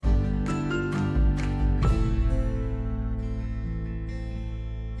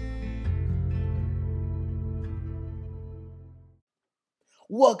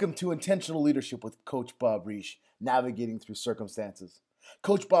Welcome to Intentional Leadership with Coach Bob Reish, navigating through circumstances.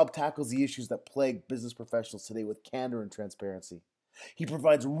 Coach Bob tackles the issues that plague business professionals today with candor and transparency. He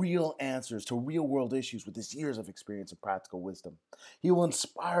provides real answers to real-world issues with his years of experience and practical wisdom. He will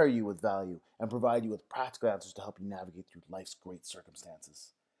inspire you with value and provide you with practical answers to help you navigate through life's great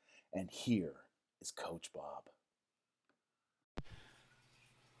circumstances. And here is Coach Bob.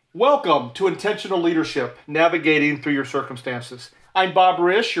 Welcome to Intentional Leadership, navigating through your circumstances. I'm Bob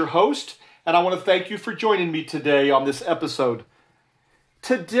Reish, your host, and I want to thank you for joining me today on this episode.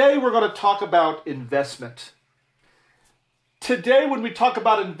 Today we're going to talk about investment. Today when we talk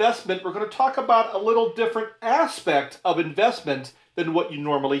about investment, we're going to talk about a little different aspect of investment than what you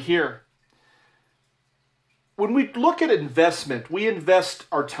normally hear. When we look at investment, we invest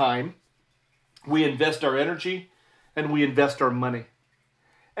our time, we invest our energy, and we invest our money.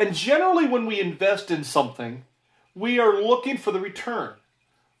 And generally when we invest in something, we are looking for the return.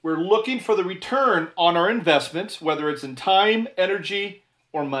 We're looking for the return on our investments, whether it's in time, energy,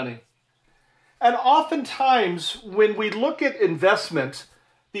 or money. And oftentimes, when we look at investment,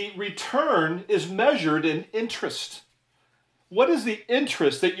 the return is measured in interest. What is the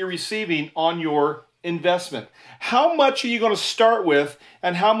interest that you're receiving on your investment? How much are you going to start with,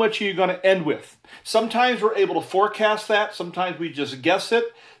 and how much are you going to end with? Sometimes we're able to forecast that. Sometimes we just guess it.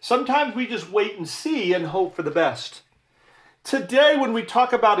 Sometimes we just wait and see and hope for the best. Today, when we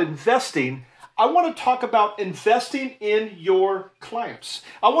talk about investing, I want to talk about investing in your clients.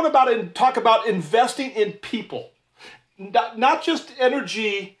 I want to talk about investing in people. Not just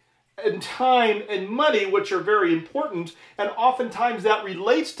energy and time and money, which are very important, and oftentimes that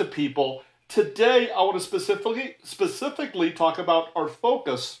relates to people. Today, I want to specifically talk about our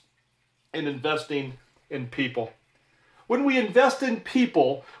focus in investing in people. When we invest in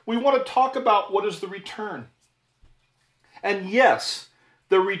people, we want to talk about what is the return. And yes,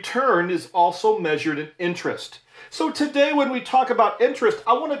 the return is also measured in interest. So today when we talk about interest,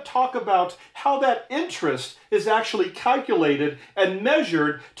 I want to talk about how that interest is actually calculated and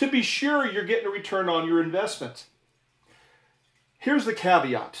measured to be sure you're getting a return on your investment. Here's the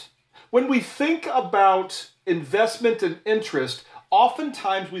caveat. When we think about investment and interest,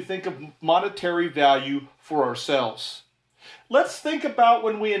 oftentimes we think of monetary value for ourselves. Let's think about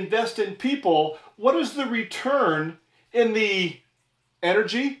when we invest in people, what is the return in the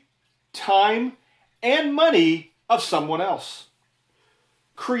energy, time, and money of someone else?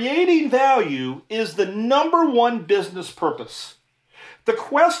 Creating value is the number one business purpose. The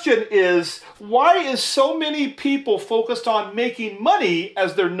question is, why is so many people focused on making money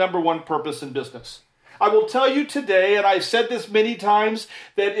as their number one purpose in business? I will tell you today, and I've said this many times,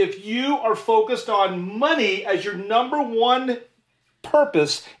 that if you are focused on money as your number one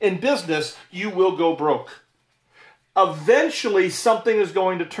purpose in business, you will go broke. Eventually, something is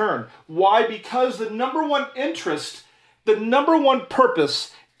going to turn. Why? Because the number one interest, the number one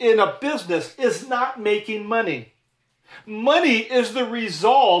purpose in a business is not making money. Money is the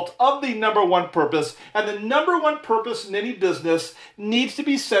result of the number one purpose, and the number one purpose in any business needs to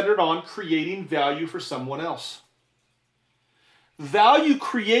be centered on creating value for someone else. Value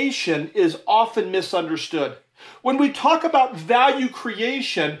creation is often misunderstood. When we talk about value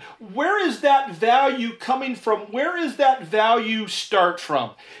creation, where is that value coming from? Where is that value start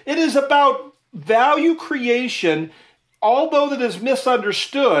from? It is about value creation, although that is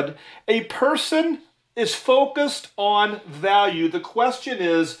misunderstood. A person is focused on value. The question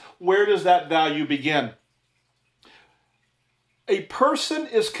is, where does that value begin? A person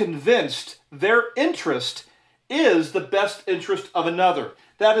is convinced their interest is the best interest of another.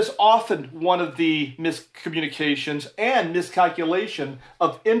 That is often one of the miscommunications and miscalculation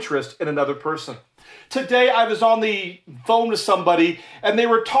of interest in another person. Today I was on the phone with somebody and they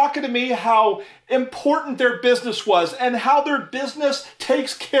were talking to me how important their business was and how their business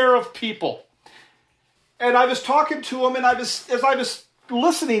takes care of people. And I was talking to them, and as I was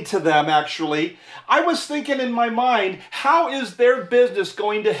listening to them, actually, I was thinking in my mind, how is their business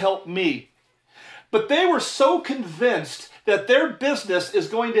going to help me? But they were so convinced that their business is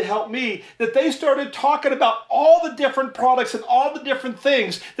going to help me that they started talking about all the different products and all the different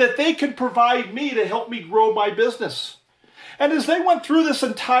things that they could provide me to help me grow my business. And as they went through this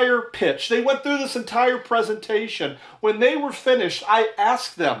entire pitch, they went through this entire presentation, when they were finished, I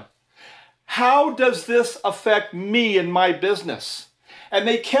asked them, how does this affect me and my business? And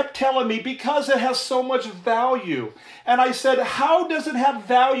they kept telling me, because it has so much value. And I said, how does it have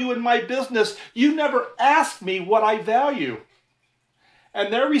value in my business? You never asked me what I value.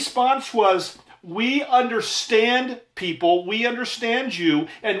 And their response was, we understand people, we understand you,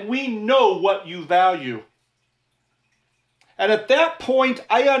 and we know what you value. And at that point,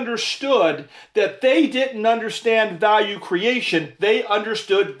 I understood that they didn't understand value creation. They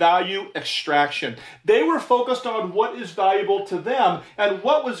understood value extraction. They were focused on what is valuable to them. And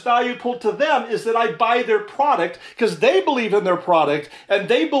what was valuable to them is that I buy their product because they believe in their product and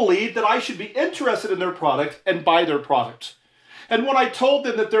they believe that I should be interested in their product and buy their product. And when I told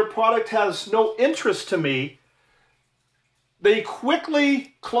them that their product has no interest to me, they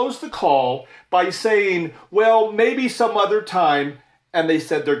quickly closed the call by saying, well, maybe some other time, and they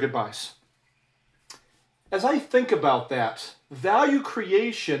said their goodbyes. As I think about that, value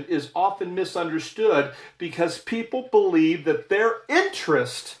creation is often misunderstood because people believe that their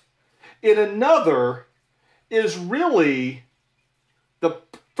interest in another is really the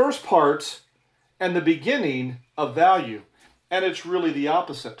first part and the beginning of value, and it's really the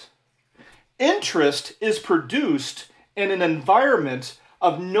opposite. Interest is produced in an environment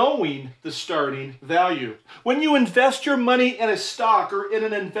of knowing the starting value. When you invest your money in a stock or in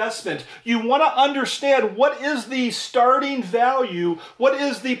an investment, you want to understand what is the starting value, what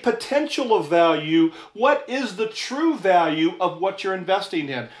is the potential of value, what is the true value of what you're investing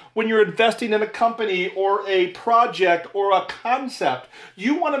in. When you're investing in a company or a project or a concept,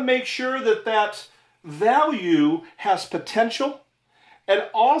 you want to make sure that that value has potential, and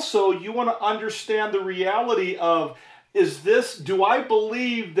also you want to understand the reality of, do I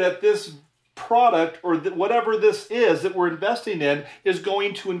believe that this product or whatever this is that we're investing in is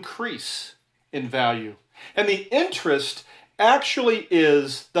going to increase in value? And the interest actually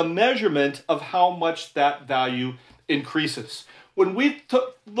is the measurement of how much that value increases. When we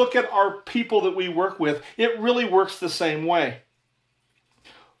look at our people that we work with, it really works the same way.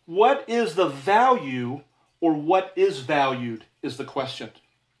 What is the value or what is valued is the question.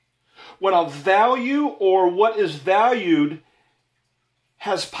 When a value or what is valued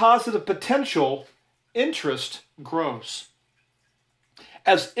has positive potential, interest grows.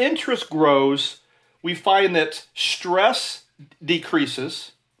 As interest grows, we find that stress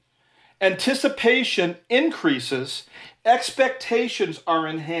decreases, anticipation increases, expectations are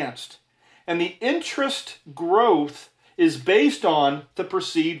enhanced, and the interest growth is based on the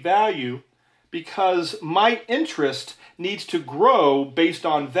perceived value because my interest needs to grow based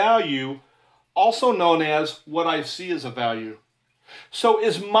on value, also known as what I see as a value. So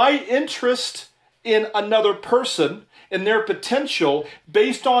is my interest in another person, in their potential,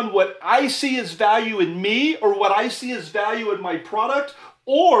 based on what I see as value in me or what I see as value in my product?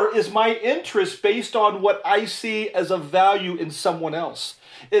 Or is my interest based on what I see as a value in someone else,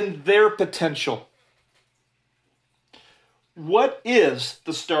 in their potential? What is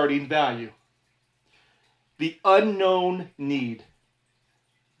the starting value? The unknown need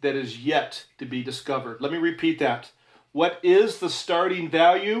that is yet to be discovered. Let me repeat that. What is the starting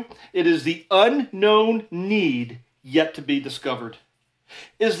value? It is the unknown need yet to be discovered.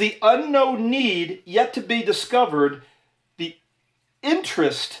 Is the unknown need yet to be discovered the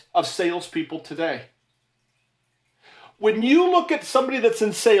interest of salespeople today? When you look at somebody that's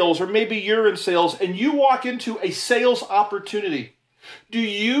in sales, or maybe you're in sales, and you walk into a sales opportunity, do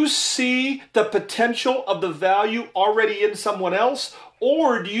you see the potential of the value already in someone else?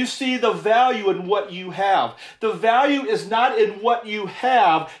 Or do you see the value in what you have? The value is not in what you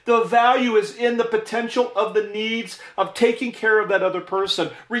have. The value is in the potential of the needs of taking care of that other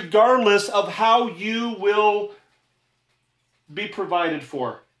person, regardless of how you will be provided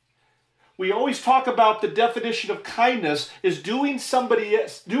for. We always talk about the definition of kindness is doing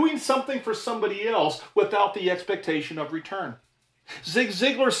something for somebody else without the expectation of return. Zig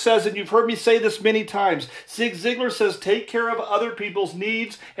Ziglar says, and you've heard me say this many times, Zig Ziglar says, take care of other people's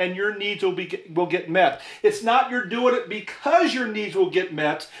needs and your needs will get met. It's not you're doing it because your needs will get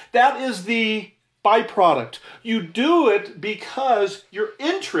met. That is the byproduct. You do it because your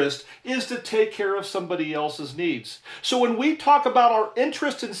interest is to take care of somebody else's needs. So when we talk about our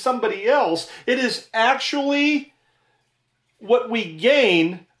interest in somebody else, it is actually what we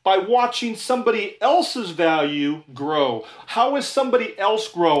gain by watching somebody else's value grow. How is somebody else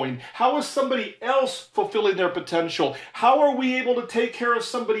growing? How is somebody else fulfilling their potential? How are we able to take care of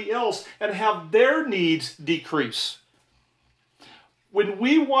somebody else and have their needs decrease? When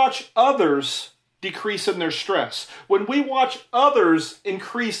we watch others decrease in their stress, when we watch others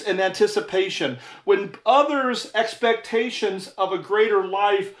increase in anticipation, when others' expectations of a greater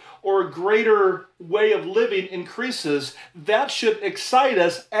life or a greater way of living increases, that should excite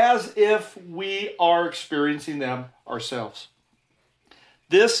us as if we are experiencing them ourselves.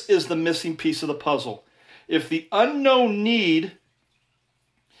 This is the missing piece of the puzzle. If the unknown need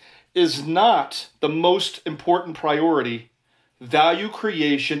is not the most important priority, value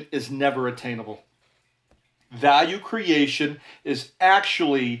creation is never attainable. Value creation is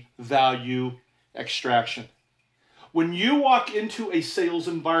actually value extraction. When you walk into a sales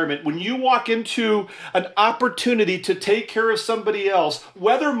environment, when you walk into an opportunity to take care of somebody else,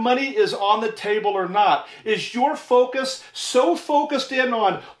 whether money is on the table or not, is your focus so focused in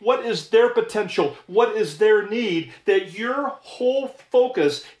on what is their potential, what is their need, that your whole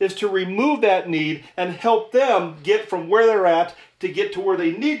focus is to remove that need and help them get from where they're at to get to where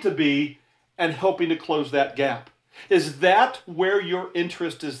they need to be and helping to close that gap? Is that where your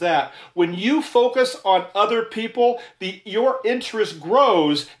interest is at? When you focus on other people, your interest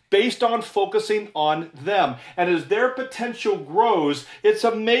grows based on focusing on them. And as their potential grows, it's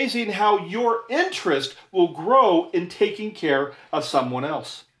amazing how your interest will grow in taking care of someone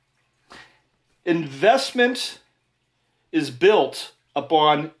else. Investment is built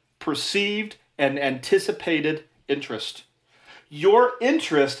upon perceived and anticipated interest. Your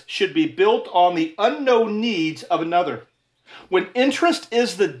interest should be built on the unknown needs of another. When interest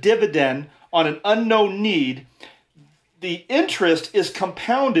is the dividend on an unknown need, the interest is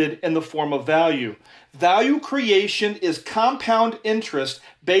compounded in the form of value. Value creation is compound interest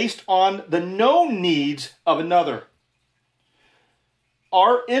based on the known needs of another.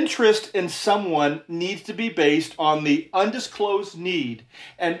 Our interest in someone needs to be based on the undisclosed need.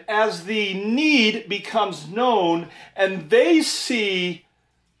 And as the need becomes known and they see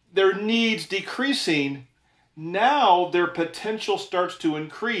their needs decreasing, now their potential starts to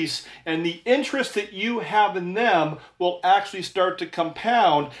increase, and the interest that you have in them will actually start to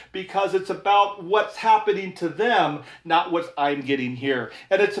compound because it's about what's happening to them, not what I'm getting here.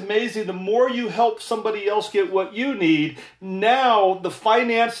 And it's amazing, the more you help somebody else get what you need, now the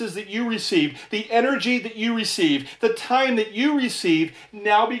finances that you receive, the energy that you receive, the time that you receive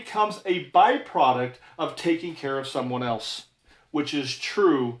now becomes a byproduct of taking care of someone else, which is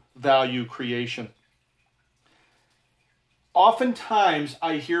true value creation. Oftentimes,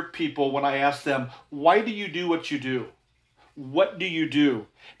 I hear people when I ask them, why do you do what you do? What do you do?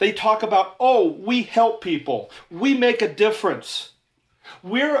 They talk about, oh, we help people. We make a difference.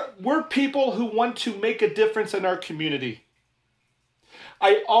 We're people who want to make a difference in our community.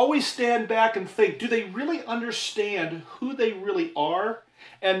 I always stand back and think, do they really understand who they really are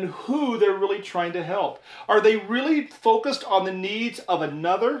and who they're really trying to help? Are they really focused on the needs of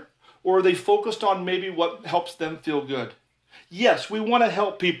another, or are they focused on maybe what helps them feel good? Yes, we want to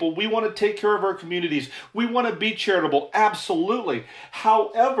help people. We want to take care of our communities. We want to be charitable. Absolutely.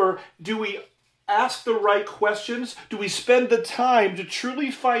 However, do we ask the right questions? Do we spend the time to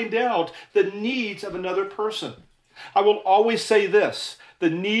truly find out the needs of another person? I will always say this: the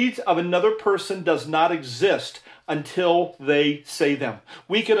needs of another person does not exist until they say them.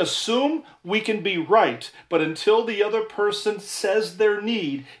 We can assume we can be right, but until the other person says their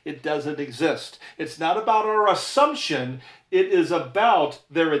need, it doesn't exist. It's not about our assumption, it is about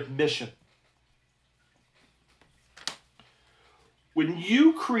their admission. When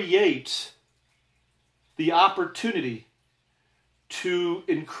you create the opportunity to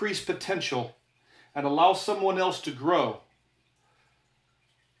increase potential and allow someone else to grow,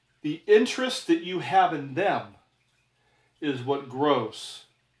 the interest that you have in them is what grows.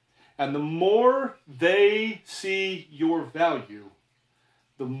 And the more they see your value,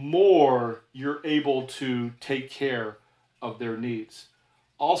 the more you're able to take care of their needs.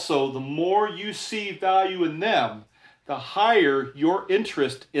 Also, the more you see value in them, the higher your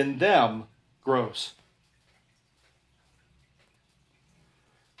interest in them grows.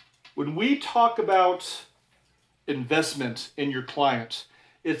 When we talk about investment in your client,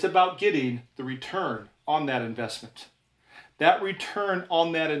 it's about getting the return on that investment. That return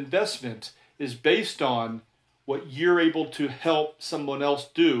on that investment is based on what you're able to help someone else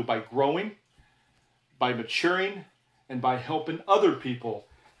do by growing, by maturing, and by helping other people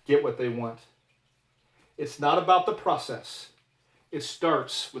get what they want. It's not about the process. It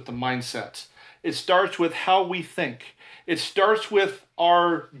starts with the mindset. It starts with how we think. It starts with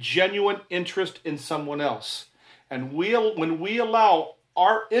our genuine interest in someone else. And when we allow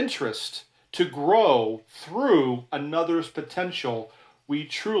our interest to grow through another's potential, we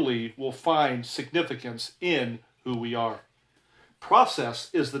truly will find significance in who we are. Process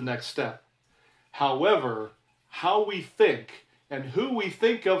is the next step. However, how we think and who we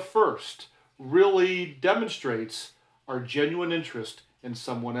think of first really demonstrates our genuine interest in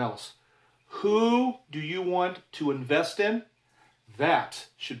someone else. Who do you want to invest in? That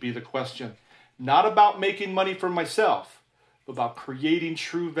should be the question. Not about making money for myself, but about creating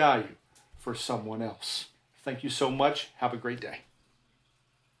true value for someone else. Thank you so much. Have a great day.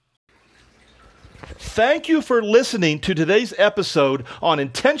 Thank you for listening to today's episode on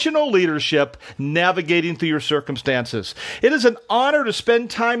intentional leadership, navigating through your circumstances. It is an honor to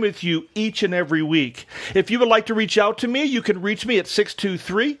spend time with you each and every week. If you would like to reach out to me, you can reach me at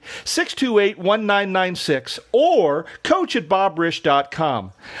 623-628-1996 or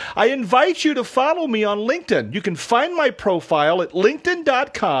coach@bobrish.com. I invite you to follow me on LinkedIn. You can find my profile at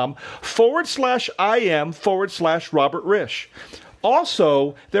linkedin.com/IM/Robert Risch.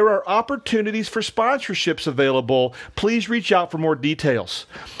 Also, there are opportunities for sponsorships available. Please reach out for more details.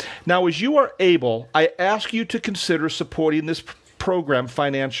 Now, as you are able, I ask you to consider supporting this program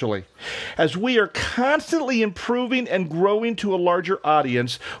financially. As we are constantly improving and growing to a larger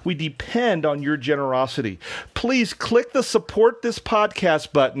audience, we depend on your generosity. Please click the support this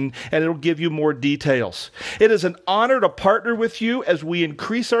podcast button and it'll give you more details. It is an honor to partner with you as we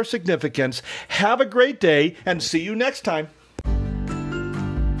increase our significance. Have a great day and see you next time.